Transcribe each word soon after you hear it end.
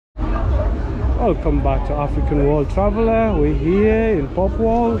Welcome back to African World Traveler. We're here in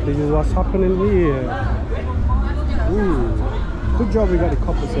Popwall. This is what's happening here. Ooh. Good job we got the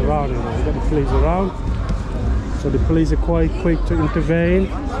coppers around, you know. We got the police around. So the police are quite quick to intervene.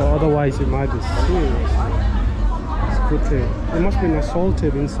 So otherwise it might be serious. It's a good thing. It must have been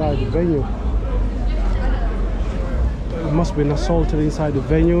assaulted inside the venue. It must have been assaulted inside the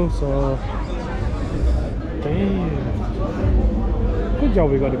venue, so damn. Good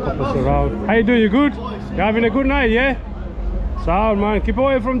job we got the coppers around. How you doing? You good? You having a good night, yeah? Sound, man. Keep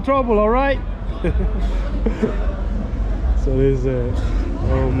away from trouble, alright? So there's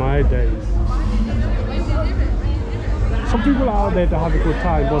oh my days. Some people are out there to have a good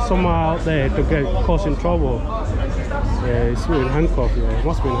time, but some are out there to get causing trouble. Yeah, it's in handcuff, yeah. It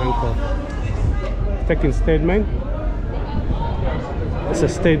must be in handcuff. Taking statement. It's a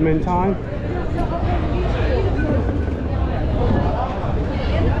statement time.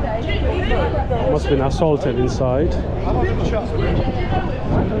 Must have been assaulted inside. So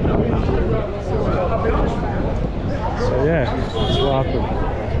yeah, that's what happened.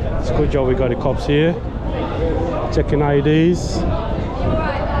 It's a good job we got the cops here. Checking IDs.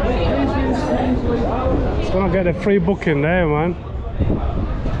 It's gonna get a free booking there, man.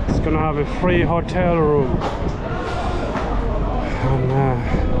 It's gonna have a free hotel room. And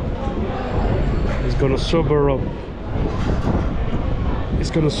he's gonna sober up. He's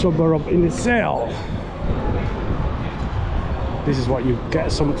gonna sober up in the cell. This is what you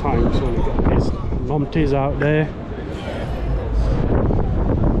get sometimes when you get these numpties out there.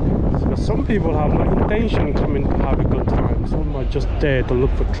 So some people have no intention coming to have a good time. Some are just there to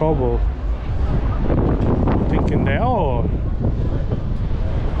look for trouble, thinking they're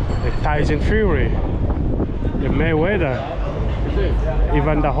Tyson Fury, the Mayweather,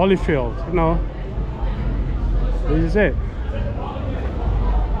 even the Holyfield. You know, this is it.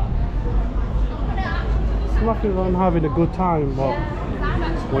 Nothing wrong having a good time, but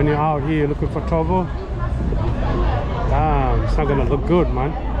when you're out here looking for trouble, damn, it's not gonna look good,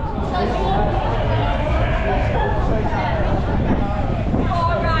 man.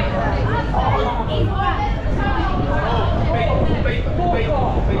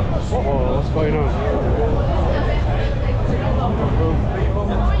 Oh, what's going on?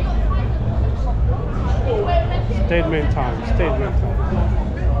 Statement time, statement time.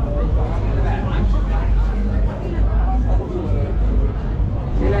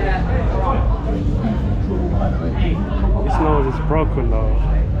 His nose is broken though,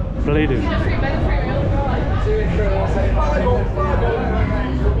 bleeding.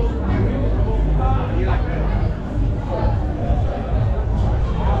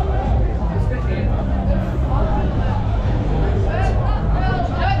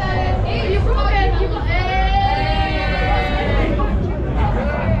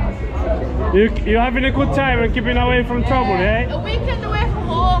 You're having a good time and keeping away from trouble, eh? A weekend away from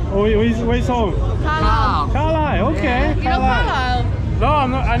home. Oh, where's home? Carlisle. Carlisle, okay. Yeah. You know Carlisle? No,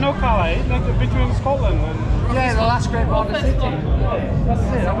 I know Carlisle, like between Scotland and... Yeah, the last great border city. Yeah, that's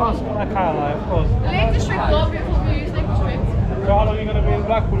it, of course, Carlisle, of course. Lake District, love beautiful views, Lake District. So how long are you going to be in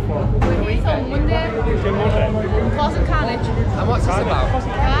Blackpool for? We're here till Monday. Till Monday? Closing carnage. And what's this about?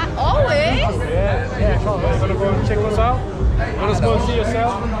 Always. Yeah, come on, you're going to go and check us out? You want to go and see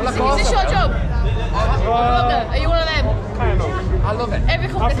yourself? Is this your job? Are you one of them? Kind of. I love it. Every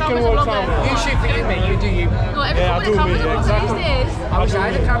company cameras are longer. You shoot for you, mate. You do you. No, every company cameras are longer these days. I wish I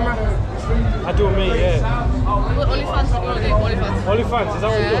had a camera. I do me, yeah. OnlyFans, you want to do OnlyFans? OnlyFans, is that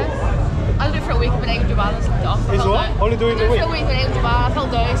what you do? I'll do it for a week with an Dubai and slipped it off. Is what? Only doing the week? For a week with an Dubai. I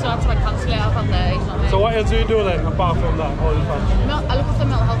felt dirty, so I had to like cancel it. I felt dirty, you know what I mean? So what else do you do then, apart from that OnlyFans? I look after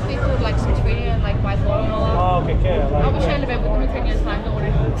mental health people with like schizophrenia and like bipolar and all that. Oh, okay, okay. I'll be sharing a bit with them in 10 years' time, don't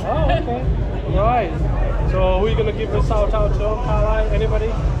worry. Oh, okay. Right. So we're going to give a shout out to Carlisle, anybody?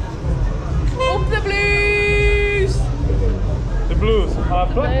 Up the Blues! The Blues.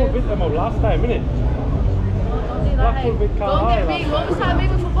 Blackpool beat them up last time, innit? Blackpool beat Carlisle. Don't get me, what was that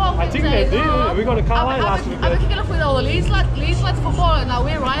maybe football? I think they did. We got a Carlisle last week. I've been kicking off with all the Leeds lads football and now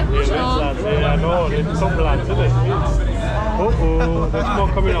we're rivals, you know. Yeah, I know. They're some lads, isn't it? Uh-oh, there's more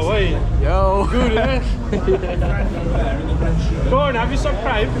coming away. Yo. Good, eh? Go on, have you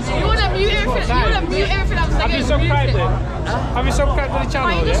subscribed? You want to mute everything, I'm saying. Have you subscribed then? Have you subscribed to the channel,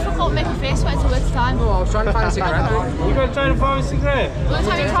 Why you just forgot to make a face sweat until it's time? Oh, I was trying to find a cigarette. You're going to try to find a cigarette? Only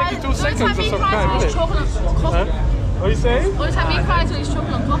time he cries, 2 seconds to subscribe, he's innit? choking on cup. What are you saying? Only time he cries when he's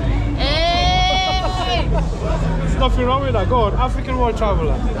choking on cup. Hey! There's nothing wrong with that. Go on, African World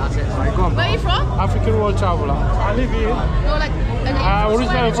Traveler. That's it. Right, go on. Where are you from? African World Traveler. I live here. No, like,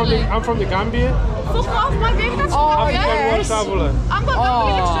 I'm from the Gambia. Fuck off, my baby, that's African World yes. Traveler. I'm got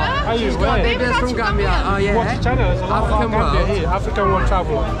Gambia next year. Are you? She's got Where? babies from Gambia. Oh yeah. What's the channel? There's a lot African of Gambia World. here. African World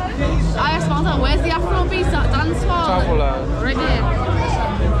Traveller. I just wonder, where's the Afrobeat dance hall? Traveller. Right there.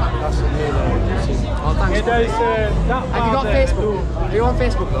 That's the name. Oh, thanks. Yeah, there is that Have you got Facebook? Are you on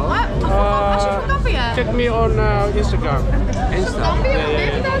Facebook though? What? Actually from Gambia? Check me on Instagram. Insta. Gambia with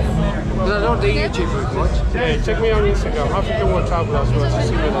baby dance? Because I don't do YouTube very much. Yeah, check me on Instagram. African World Traveller as well. To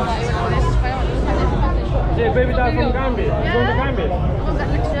see me there. Yeah, baby dad from Gambia. You going to Gambia? Oh, that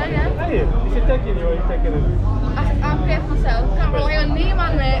next year, yeah. Hey, is he taking you or are you taking him? I'm paying for myself. Can't rely on me,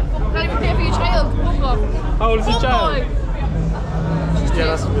 man, mate. Can't even pay for your child. Fuck off. How old is the child? Boy. Yeah,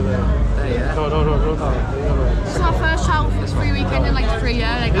 that's me there. Yeah. No. This is my first child for 3 weekend in like 3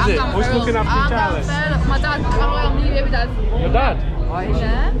 years. Like, Is I'm it? down Who's for looking after your child? My dad can't rely on me, baby dad. Your dad? Yeah. I'll Can't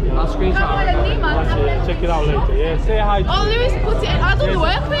rely screenshot. on me, man. That's it. Check it out later. Yeah, say hi. Oh, Lewis, put it in. I don't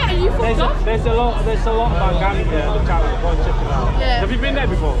work, mate, and you fucked up. There's a lot about Gambia. The channel. Go and check it out. Yeah. Have you been there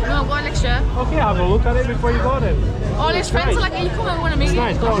before? No, I'm going next year. Okay, have a look at it before you go there. All his friends are like, hey, you come and want to meet It's you.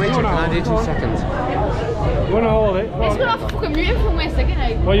 nice. Go on, Wait, go can I on. do 2 seconds? You wanna hold it? Go It's on. gonna have to fucking mute him from where second,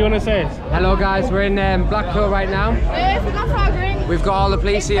 eh? What you wanna say? Hello guys, we're in Blackpool right now. Hey, if we're not for a drink. We've got all the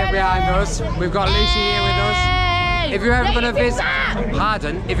police here behind us. We've got Lucy here with us. If you're ever going to visit,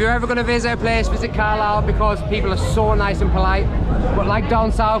 if you're ever going to visit a place, visit Carlisle because people are so nice and polite. But like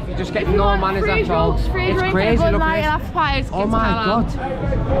down south, you just get no manners at all. It's crazy, look at this. Oh my god.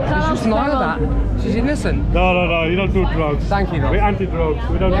 She's just smile at that. She's innocent. No, you don't do drugs. Thank you though. We're anti-drugs.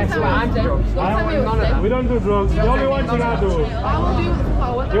 We don't Yes, do we're anti-drugs. Don't tell me what to say. We don't do drugs. The only one thing I do. I will do what the fuck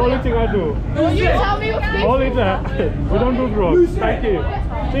I want. The only thing I do. Don't you tell me what to do. Only that. We don't do drugs. Thank you.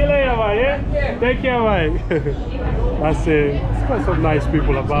 See you later, man. Yeah? Take care, man. That's it. It's got some nice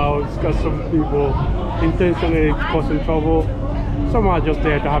people about. It's got some people intentionally causing trouble. Some are just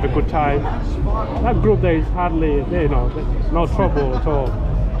there to have a good time. That group there is hardly, you know, no trouble at all.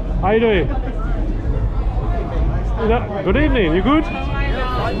 How you doing? Good evening. You good?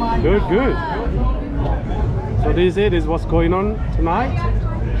 Good. So this is what's going on tonight.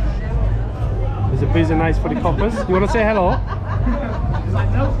 It's a busy night for the coppers. You want to say hello?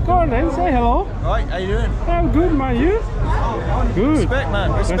 Go on then, say hello. Right, how you doing? I'm good, man. You? Good. Respect,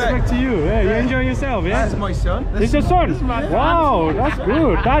 man. Respect to you. Yeah, you enjoying yourself, yeah? That's my son. It's your son? Wow, that's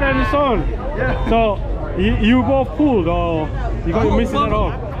good. Dad and your son. Yeah. So, you both pulled or you got your missus at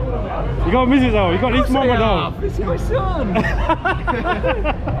home? You got missus at home? You got his mom at home? It's my son. It's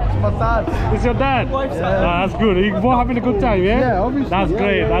my dad. It's your dad? Wife's dad. Ah, that's good. You both having a good time, yeah? Yeah, obviously. That's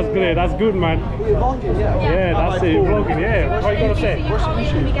great, Yeah. that's great. That's good, man. Yeah, that's it. Vlogging, yeah. What are you gonna say?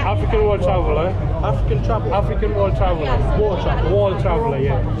 African World Traveller. African travel. African World Traveller. World Traveller,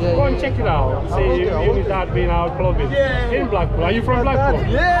 yeah. Go and check it out. See you and your dad being out clubbing. Yeah. In Blackpool. Are you from Blackpool?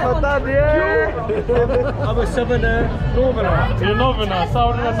 Yeah, my dad, yeah. I'm a southerner, northerner. You're Northerner,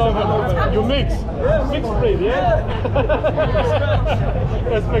 Southerner, Northerner. You mix? Mixed breed, yeah?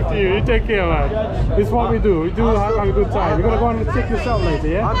 Respect to you. You take care, man. This is what we do. We do have a good time. You're gonna go and check yourself later,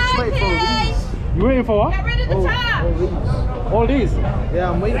 yeah? I'm just waiting for these. You waiting for what? Get rid of the tap. All these?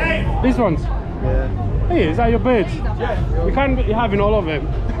 Yeah, I'm waiting. These ones? Yeah. Hey, is that your birds? Yeah. You can't be having all of them.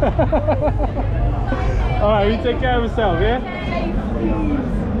 Alright, you take care of yourself, yeah?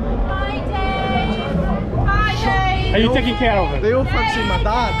 Are you taking care of them? They all fancy my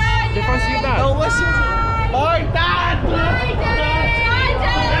dad. They fancy your dad? Oh, listen. My dad.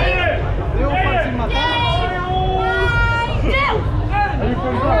 They all fancy my dad. Are you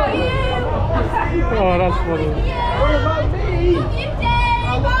from Blackpool? Oh, that's funny. What about me?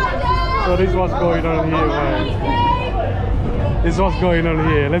 So this is what's going on here, man. This is what's going on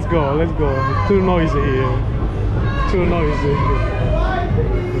here. Let's go, let's go. It's too noisy here. Too noisy.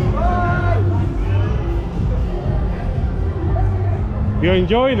 You're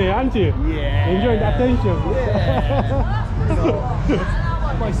enjoying it, aren't you? Yeah. Enjoying the attention. Yeah.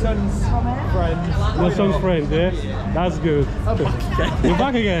 My son's friends. Your son's friend, yeah? That's good. You're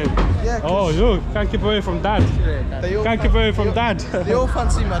back again? Yeah. Oh, look, can't keep away from dad. They all, Can't keep away from dad. they all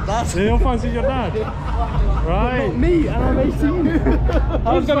fancy my dad. They all fancy your dad. Right. Me, and I'm 18.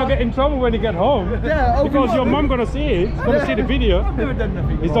 I was gonna get in trouble when you get home. Yeah, Because your mum gonna see it, gonna see the video. Never done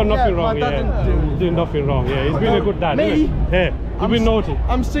nothing. He's done nothing Yeah, wrong, my dad yeah. didn't do- He's doing nothing wrong, yeah. He's been a good dad, Me? isn't he? Yeah. You've been naughty.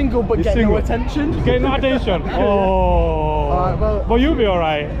 I'm single but He's getting single. no attention. Getting no attention. Oh. Alright, well- But you'll be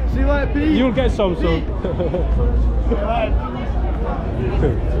alright. See you later, Pete. You'll get some soon.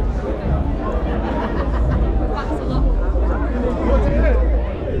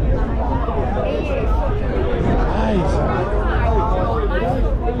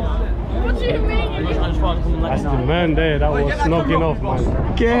 What do you mean? That's the man. man there that was knocking off,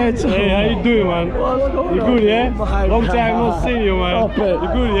 man. Get Hey, how you doing, man? You good, yeah? Long time no see you, man. Stop it. You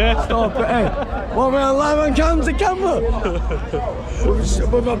good, yeah? Stop it, hey. What, we're live on camera?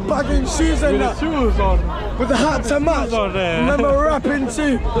 with my bagging shoes and With the that. shoes on. With the hat to match. Shoes on there. Remember rapping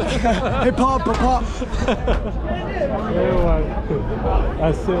too. Hip hop, hip hop. Yeah, man.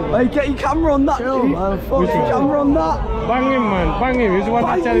 That's it, man. Hey, get your camera on that, dude. Man. Fuck Which your one? camera on that. Bang him, man. Bang him. He's the one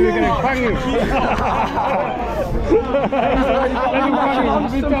that tell you we're going to bang him. Let him bang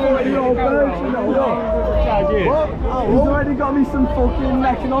him. He's telling me you're What? He's already got me some fucking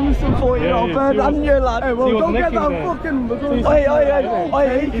necking on me some 40-year-old bird, haven't you, lad? Hey, well, don't get that fucking...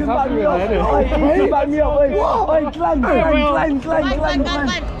 Oi, he can back me up. Oi, he can back me up. Oi, Glenn.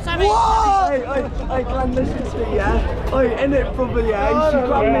 Sorry. Hey, Glenn, listen to me, yeah? Oi, innit, brother, yeah? You should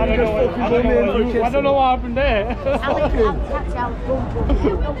grab me and just fucking put me in for a kiss. I don't know what happened there.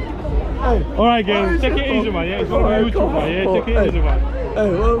 Alright, guys, take it easy, man. Yeah, it's on YouTube, man. Yeah, take it easy, man. Hey,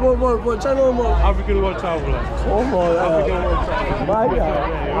 what channel am I? African World Traveler. Oh my God. African World Traveler. My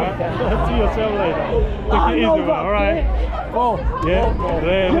God. See yourself later. Take it easy, man. Alright. Oh.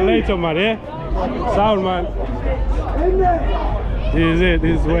 Yeah, later, man. Yeah. Sound, man. This is it.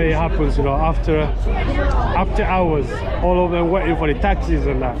 This is where it happens, you know. After hours, all of them waiting for the taxis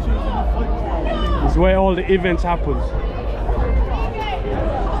and that. It's where all the events happens.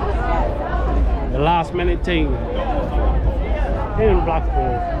 The last minute thing in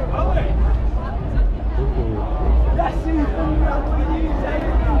Blackpool.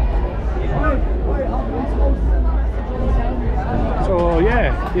 So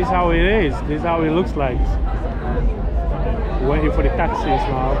yeah, this is how it is. This is how it looks like. Waiting for the taxis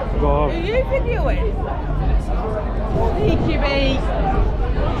now to go home. Are you videoing? Sneaky beast.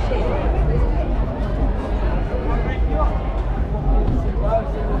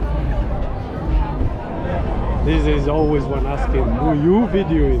 This is always one asking, who are you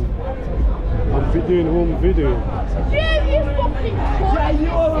videoing? I'm videoing who I'm videoing. Yeah, you fucking cunt. Yeah, you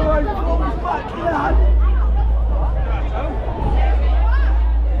are the right clothes back, lad.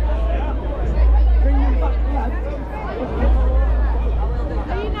 Bring him back, lad.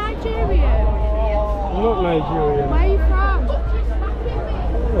 Are you Nigerian? I'm not Nigerian. Where are you from?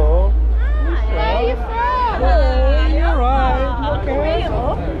 Hello. Where are you from? You're right. Okay.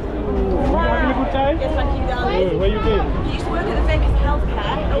 You having a good time? Yes, thank you, darling. Where you been? You used to work at the Vegas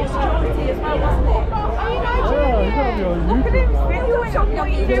healthcare. It was security as well, wasn't it? Are you Yeah, Nigerian? you gotta be on YouTube now. Videoing on what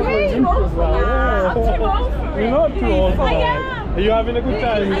you're doing. YouTube now. I'm too old for it. You're not too old for I that. am. Are you having a good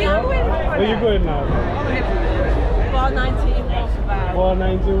time? I am. Where you going now? Bar 19 walkabout.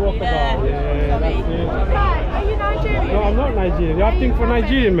 490 walkabout. Yeah. Yeah, that's it. Right, are you Nigerian? No, I'm not Nigerian. You acting for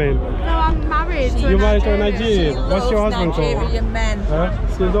Nigerian, man. No, I'm married to You a married to a Nigerian. Nigerian. What's your husband called? Nigerian men. Huh?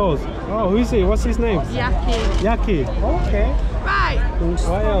 Still those. Oh, who is he? What's his name? Yaki. Yaki. Okay. Right.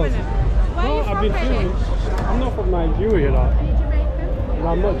 What else? Where are you I've from, been really? feeling. I'm not from Nigeria, though. Are you Jamaican? No,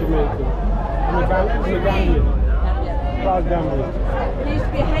 I'm not Jamaican. I'm a Gambian. Proud Gambian. There used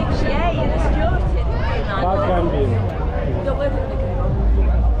to be a HCA and a security. Proud Gambian. Don't work at the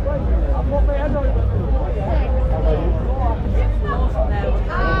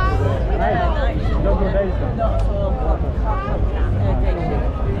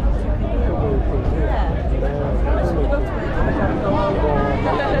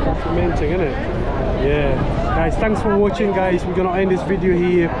That's the main thing, isn't it? Yeah. Guys, thanks for watching, guys. We're gonna end this video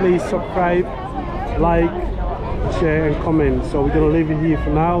here. Please subscribe, like, share and comment. So we're gonna leave it here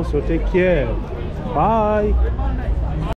for now. So take care. Bye.